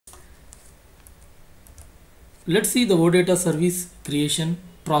Let's see the OData service creation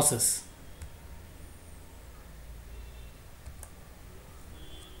process.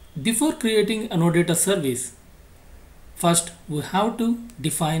 Before creating an OData service, first we have to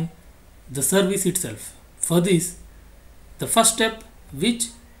define the service itself. For this, the first step which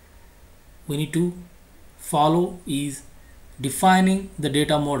we need to follow is defining the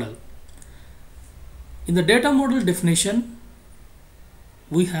data model. In the data model definition,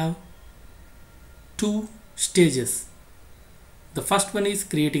 we have two stages. The first one is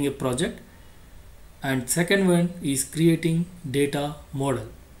creating a project and second one is creating data model.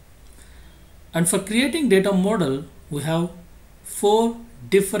 And for creating data model, we have four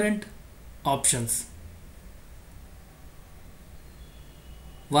different options.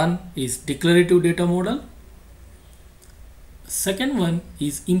 One is declarative data model. Second one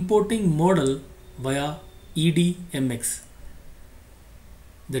is importing model via EDMX,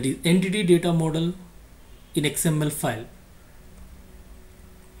 that is entity data model in XML file.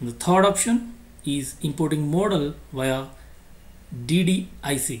 And the third option is importing model via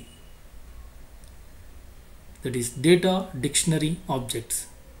DDIC, that is data dictionary objects.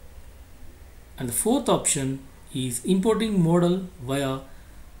 And the fourth option is importing model via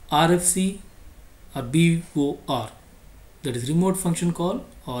RFC or BOR, that is remote function call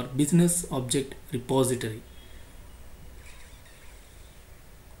or business object repository.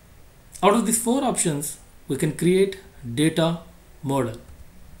 Out of these four options, we can create data model.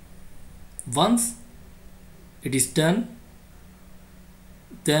 Once it is done,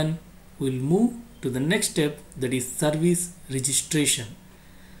 then we'll move to the next step, that is service registration,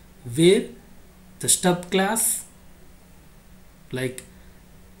 where the stub class like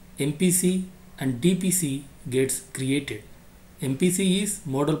MPC and DPC gets created. MPC is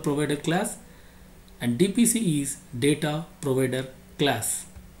model provider class and DPC is data provider class.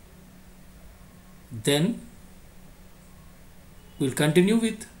 Then we'll continue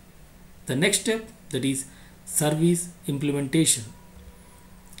with the next step, that is service implementation,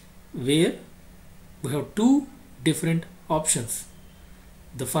 where we have two different options.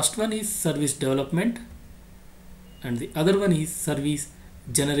 The first one is service development and the other one is service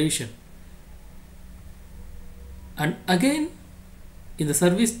generation. And again, in the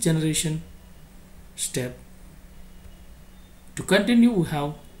service generation step, to continue, we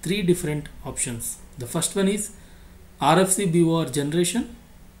have three different options. The first one is RFC BOR generation,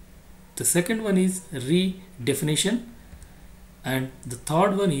 the second one is redefinition, and the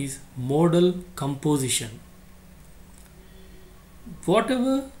third one is model composition.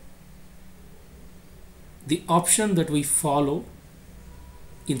 Whatever the option that we follow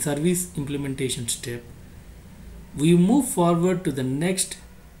in service implementation step, we move forward to the next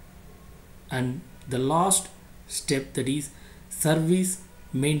and the last step, that is service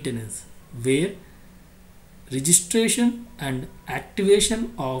maintenance, where registration and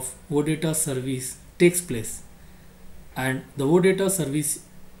activation of OData service takes place and the OData service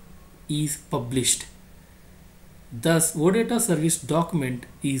is published. Thus, OData service document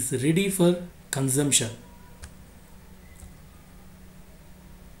is ready for consumption.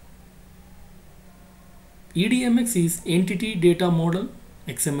 EDMX is entity data model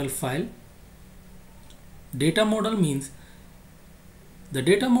XML file. Data model means the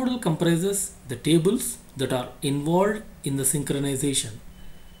data model comprises the tables that are involved in the synchronization.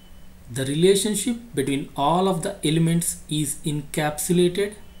 The relationship between all of the elements is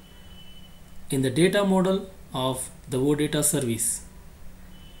encapsulated in the data model of the OData service.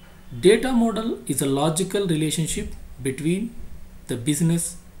 Data model is a logical relationship between the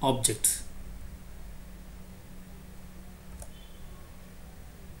business objects.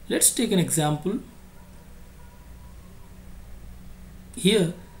 Let's take an example.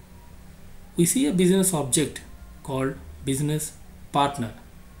 Here we see a business object called business partner,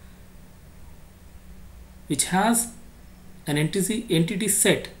 which has an entity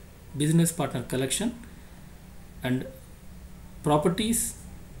set, business partner collection, and properties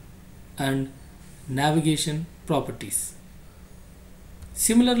and navigation properties.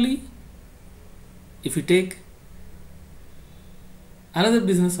 Similarly, if we take another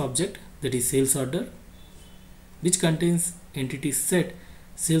business object, that is sales order, which contains entity set,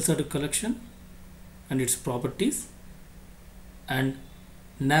 sales order collection and its properties and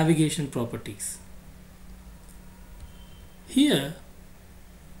navigation properties. Here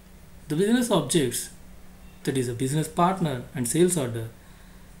the business objects, that is a business partner and sales order,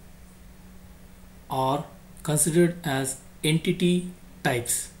 are considered as entity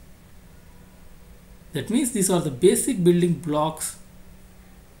types. That means these are the basic building blocks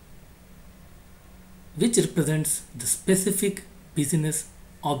which represents the specific business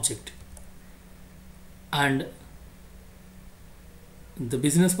object. and the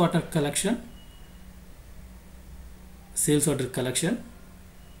business partner collection, sales order collection,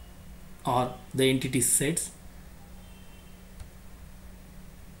 or the entity sets,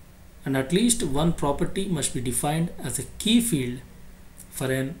 and at least one property must be defined as a key field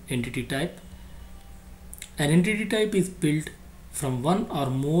for an entity type. An entity type is built from one or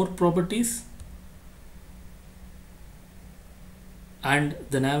more properties, and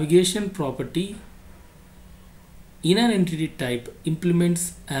the navigation property in an entity type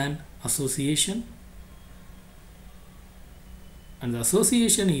implements an association, and the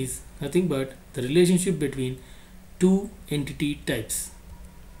association is nothing but the relationship between two entity types.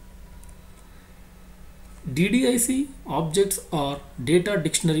 DDIC objects are data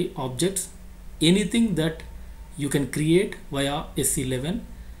dictionary objects, anything that you can create via SC11,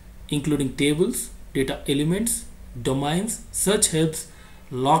 including tables, data elements, domains, search hubs,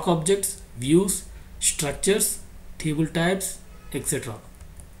 lock objects, views, structures, table types, etc.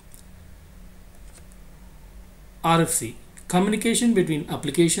 RFC, communication between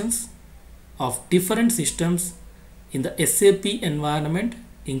applications of different systems in the SAP environment,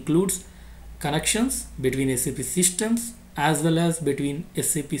 includes connections between SAP systems as well as between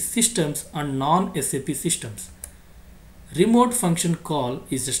SAP systems and non-SAP systems. Remote function call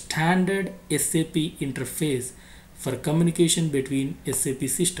is a standard SAP interface for communication between SAP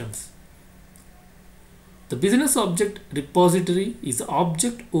systems. The business object repository is an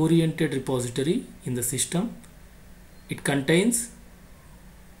object-oriented repository in the system. It contains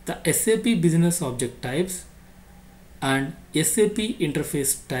the SAP business object types and SAP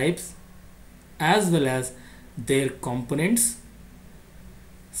interface types, as well as their components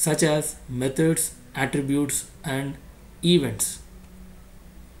such as methods, attributes, and events.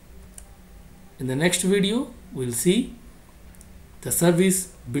 In the next video, we'll see the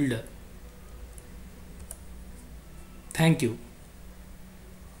service builder. Thank you.